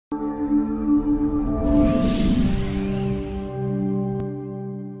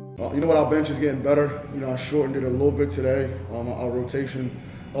You know what, our bench is getting better. You know, I shortened it a little bit today, our rotation,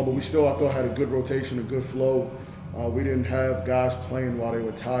 but we still, I thought, had a good rotation, a good flow. We didn't have guys playing while they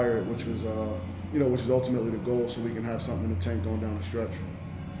were tired, which was, which is ultimately the goal, so we can have something in the tank going down the stretch.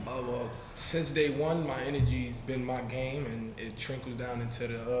 Well, since day one, my energy's been my game, and it trickles down into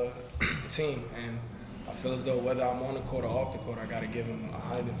the team. And I feel as though whether I'm on the court or off the court, I got to give them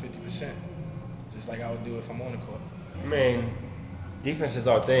 150%, just like I would do if I'm on the court. I mean, defense is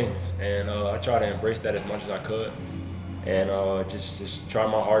our things, and I try to embrace that as much as I could, and just try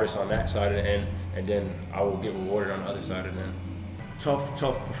my hardest on that side of the end, and then I will get rewarded on the other side of the end. Tough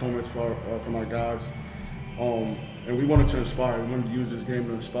performance from our guys. And we wanted to inspire. We wanted to use this game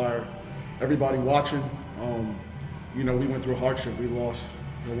to inspire everybody watching. We went through hardship. We lost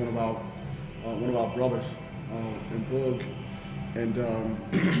one of our brothers in Boog, and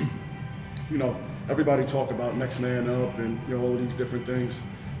everybody talk about next man up and all these different things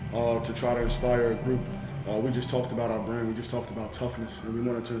to try to inspire a group. We just talked about our brand. We just talked about toughness, and we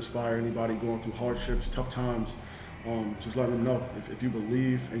wanted to inspire anybody going through hardships, tough times. Just letting them know if you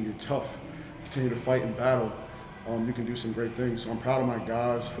believe and you're tough, continue to fight and battle. You can do some great things. So I'm proud of my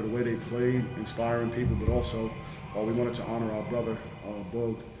guys for the way they played, inspiring people, but also we wanted to honor our brother,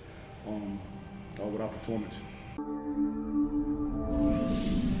 Boog, with our performance.